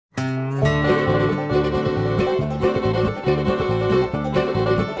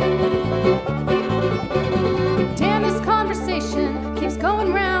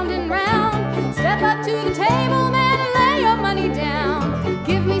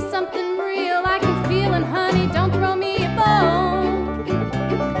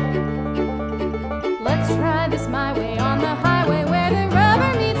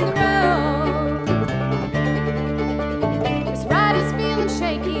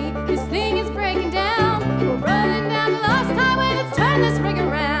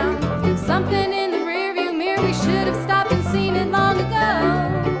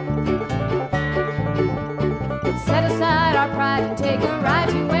take a ride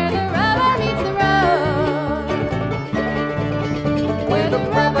to where the rubber meets the road. Where the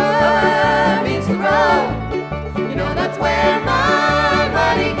rubber meets the road, you know that's where my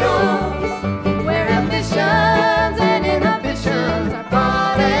money goes. Where ambitions and inhibitions are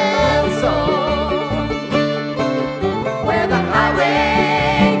bought and sold. Where the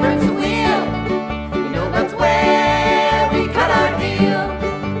highway grips the wheel, you know that's where we cut our deal.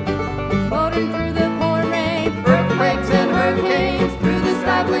 Motoring through the pouring rain, earthquakes and hurricanes, through the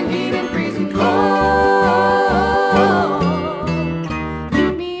stifling heat and freezing cold.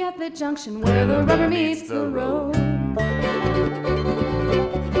 Meet me at the junction where the rubber meets the road.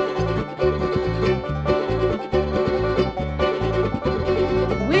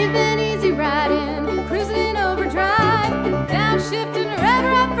 We've been easy riding, cruising in overdrive, downshifting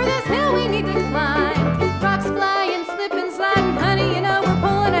forever up for this hill we need to climb. Rocks flying, slipping, sliding, honey, you know we're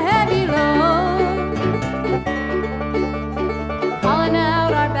pulling a heavy load. Hauling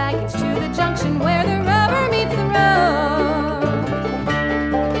out our baggage to the junction where the rubber meets the road.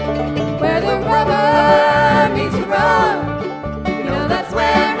 Where the rubber meets the road, you know that's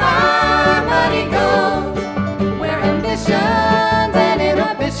where my money goes. Where ambitions and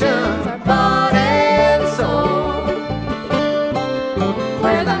inhibitions are bought and sold.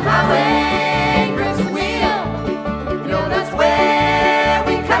 Where the highway grips the wheel, you know that's where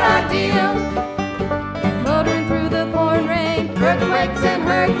we cut our deal. Motoring through the pouring rain, earthquakes and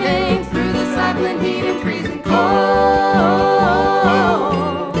hurricanes, through the cycling heat and freezing cold.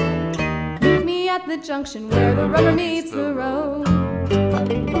 Meet me at the junction where the rubber meets the road.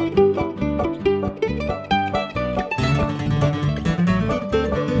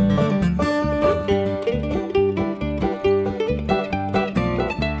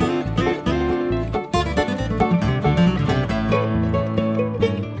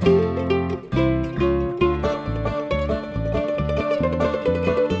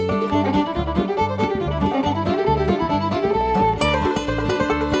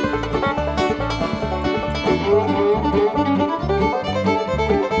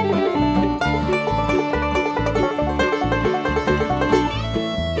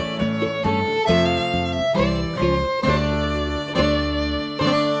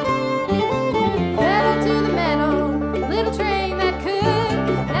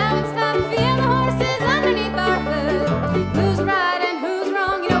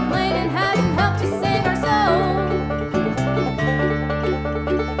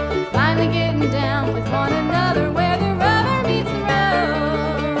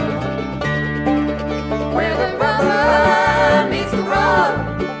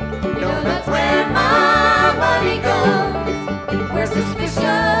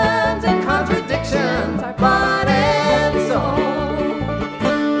 Suspicions and contradictions are bought and sold.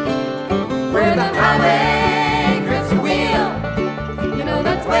 Where the highway grips the wheel, you know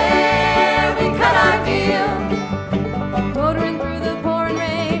that's where we cut our deal. Motoring through the pouring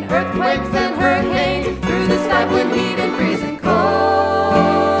rain, earthquakes and hurricanes, through the stifling heat and freezing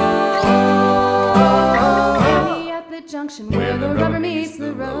cold. Meet me at the junction where the rubber meets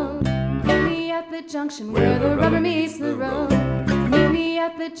the road. Meet me at the junction where the rubber meets the road. Meet me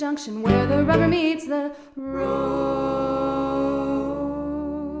at the junction where the rubber meets the road.